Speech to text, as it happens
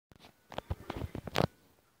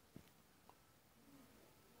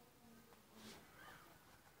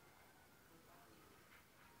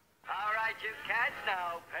Silence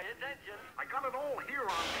now. Pay attention. I got it all here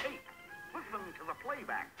on tape. Listen to the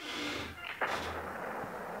playback.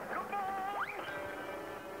 Come on!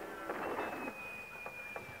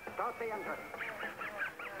 Start the engine.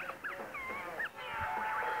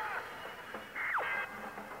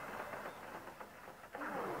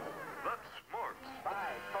 That's smart. 5,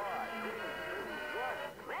 4, 3, 2,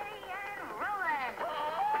 1. Ready and rolling.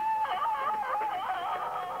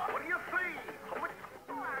 What do you see?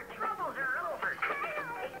 Our troubles are over.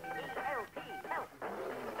 H-E-L-P, help.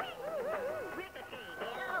 Rickety,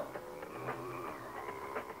 help.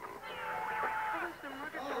 Where's the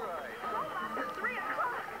rickety ride? Robots at 3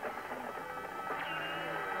 o'clock.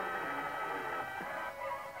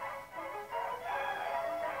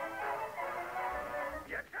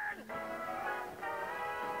 Your turn.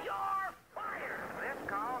 You're fired. This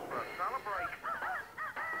calls for a celebration.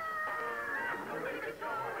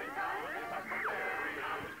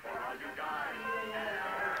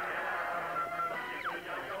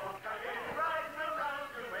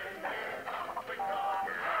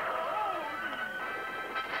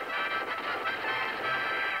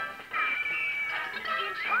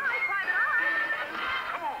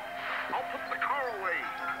 Come on, I'll put the car away.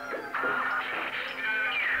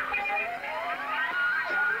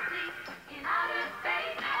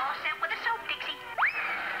 All set with a soap, Dixie.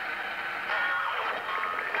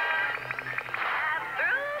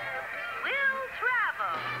 Will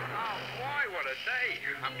travel. Oh, boy, what a day.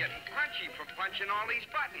 I'm getting punchy from punching all these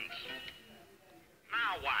buttons.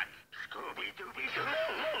 Now what? Scooby-Dooby-Doo.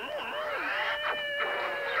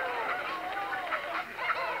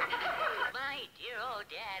 My dear old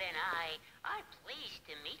dad and I are pleased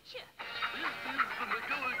to meet you. This is the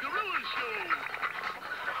McGillis Gorilla Show.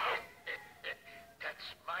 That's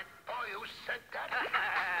my boy who said that.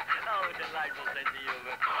 Oh, delightful sense of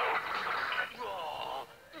humor. Oh,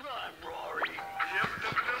 I'm Rory.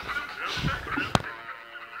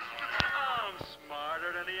 I'm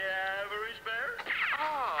smarter than the average bear.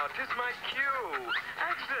 Oh, 'tis my cue.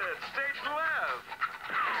 Exit, stage left.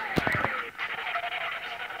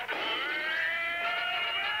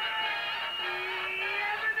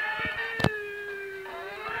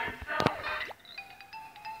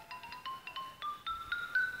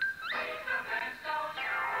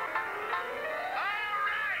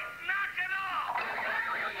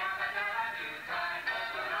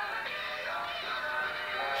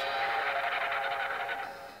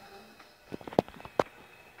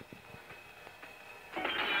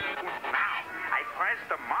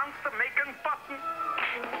 The monster-making button.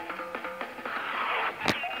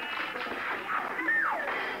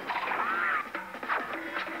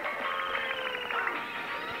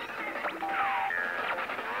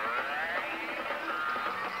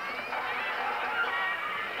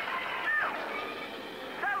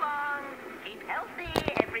 So long. Keep healthy,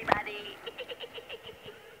 everybody.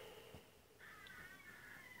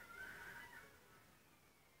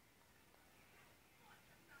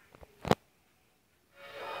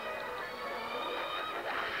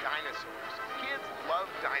 Dinosaurs. Kids love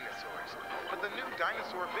dinosaurs. But the new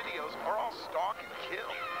dinosaur videos are all stalk and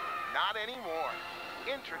kill. Not anymore.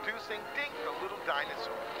 Introducing Dink the Little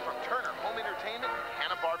Dinosaur from Turner Home Entertainment and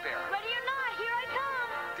Hanna-Barbera. Ready or not, here I come.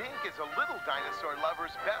 Dink is a little dinosaur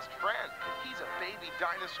lover's best friend. He's a baby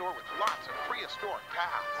dinosaur with lots of prehistoric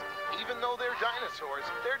pals. Even though they're dinosaurs,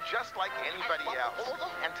 they're just like anybody else.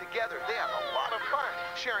 And together they have a lot of fun,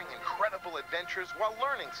 sharing incredible adventures while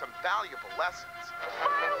learning some valuable lessons.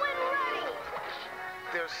 Fire when ready.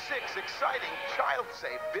 There's 6 exciting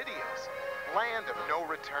child-safe videos. Land of No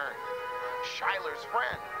Return, Shiler's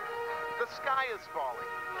Friend, The Sky is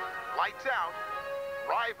Falling, Lights Out,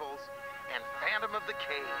 Rivals, and Phantom of the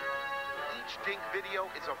Cave. Each Dink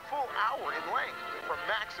video is a full hour in length for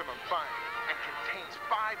maximum fun and contains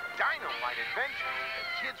 5 dynamite adventures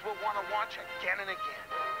that kids will want to watch again and again.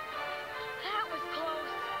 That was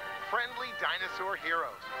close. Friendly dinosaur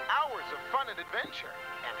heroes, hours of fun and adventure,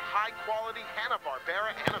 and high-quality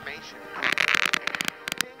Hanna-Barbera animation.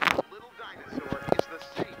 Dink the Little Dinosaur is the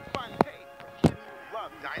safe, fun tape for kids who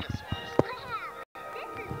love dinosaurs.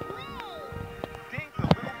 Dink the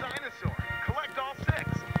Little Dinosaur. Collect all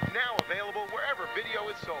 6. Now available wherever video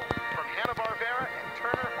is sold. From Hanna-Barbera and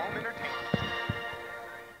Turner Home Entertainment.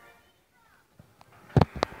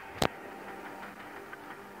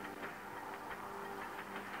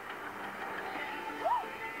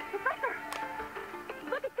 Professor,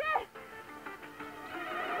 look at this.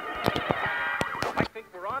 I think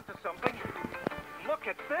we're onto something. Look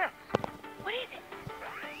at this. What is it?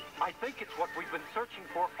 I think it's what we've been searching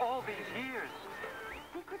for all these years.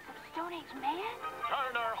 Secrets of Stone Age Man?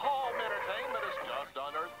 Turner Home Entertainment has just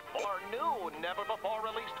unearthed 4 new,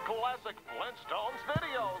 never-before-released classic Flintstones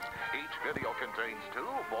videos. Each video contains 2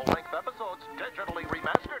 full-length episodes, digitally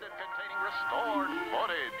remastered and containing restored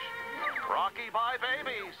footage. Rocky Bye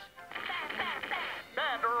Babies.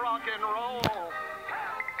 Bad rock and roll.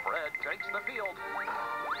 Fred Takes the Field.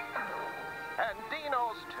 And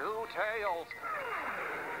Dino's 2 Tails.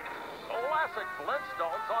 Classic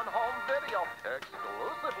Flintstones on home video,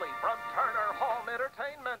 exclusively from Turner Home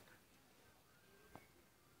Entertainment.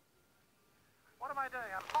 What am I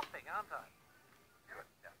doing? I'm hopping, aren't I? Good.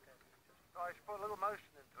 Okay. So I should put a little motion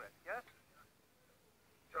into it, yes?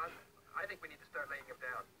 John, I think we need to start laying him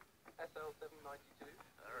down. SL 792.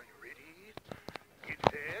 Are you ready? Get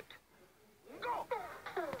set. Go!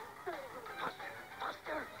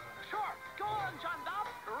 Buster! Sure! Go on, John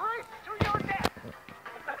Dobb! Right to your death!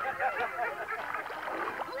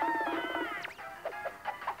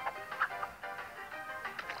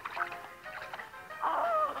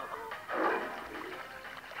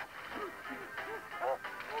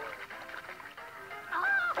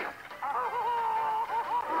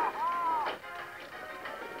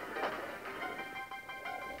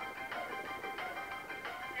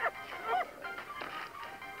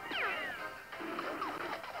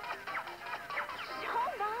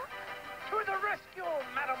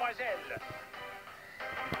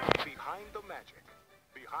 Behind the magic,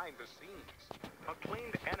 behind the scenes,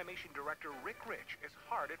 acclaimed animation director Rick Rich is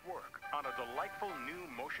hard at work on a delightful new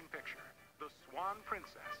motion picture, The Swan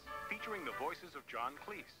Princess, featuring the voices of John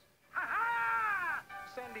Cleese,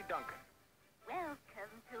 Sandy Duncan,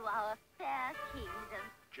 Welcome to our fair kingdom.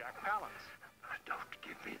 Jack Palance, Don't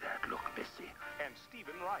give me that look, Missy. and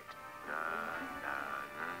Stephen Wright,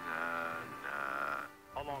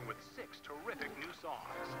 along with 6 terrific new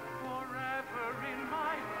songs. Forever in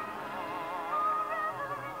my heart.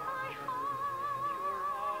 You're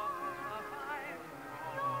all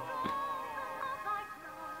I've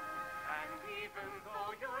known. And even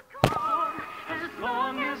though you're gone, as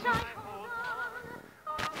long as I hold on,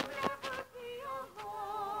 I'll never be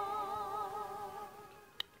alone.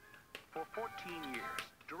 For 14 years,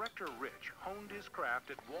 director Rich honed his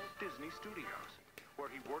craft at Walt Disney Studios, where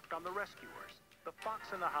he worked on The Rescuers, The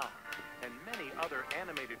Fox and the Hound, and many other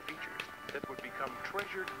animated features that would become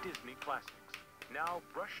treasured Disney classics. Now,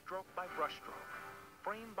 brushstroke by brushstroke,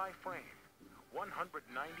 frame by frame, 190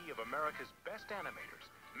 of America's best animators,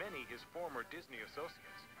 many his former Disney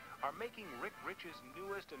associates, are making Rick Rich's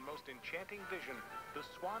newest and most enchanting vision, The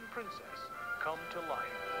Swan Princess, come to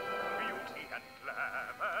life. Beauty and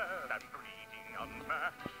glamour and breeding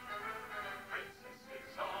unmatched.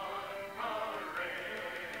 Princesses on parade.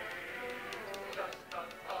 Just a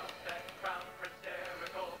toss and crown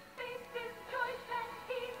hysterical. Face is choice and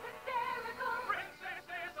he's hysterical.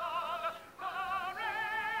 Princesses on parade.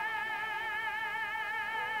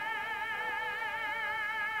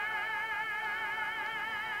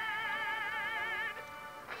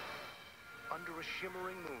 Under a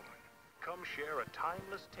shimmering moon, come share a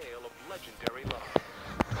timeless tale of legendary love.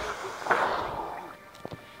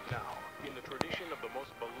 Now, in the tradition of the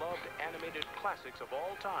most beloved animated classics of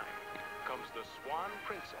all time, comes The Swan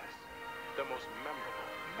Princess, the most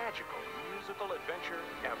memorable, magical musical adventure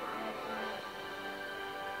ever.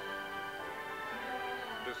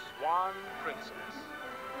 The Swan Princess.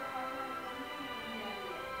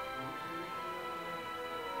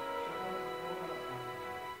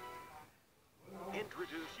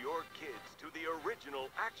 Introduce your kids to the original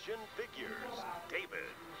action figures.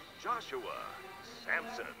 David, Joshua,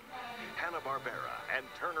 Samson. Hanna-Barbera and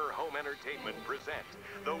Turner Home Entertainment present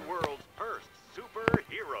the world's first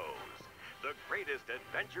superheroes. The greatest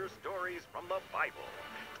adventure stories from the Bible.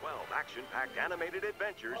 12 action-packed animated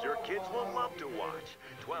adventures your kids will love to watch.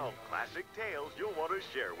 12 classic tales you'll want to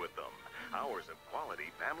share with them. Hours of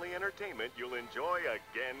quality family entertainment you'll enjoy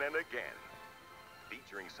again and again.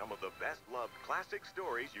 Featuring some of the best-loved classic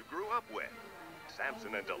stories you grew up with.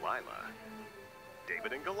 Samson and Delilah,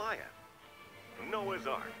 David and Goliath, Noah's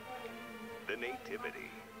Ark, The Nativity,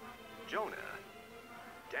 Jonah,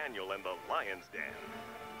 Daniel and the Lion's Den,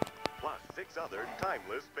 plus 6 other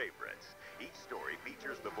timeless favorites. Each story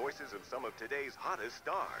features the voices of some of today's hottest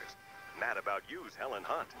stars. Mad About You's Helen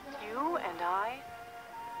Hunt. You and I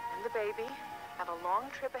and the baby have a long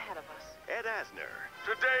trip ahead of us. Ed Asner.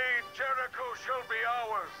 Today, Jericho shall be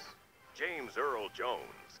ours. James Earl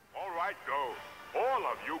Jones. All right, go. All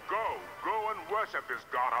of you go. Go and worship this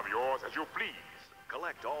God of yours as you please.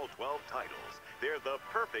 Collect all 12 titles. They're the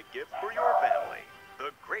perfect gift for your family.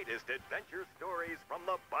 The greatest adventure stories from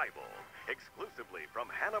the Bible. Exclusively from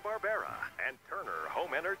Hanna-Barbera and Turner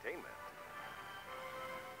Home Entertainment.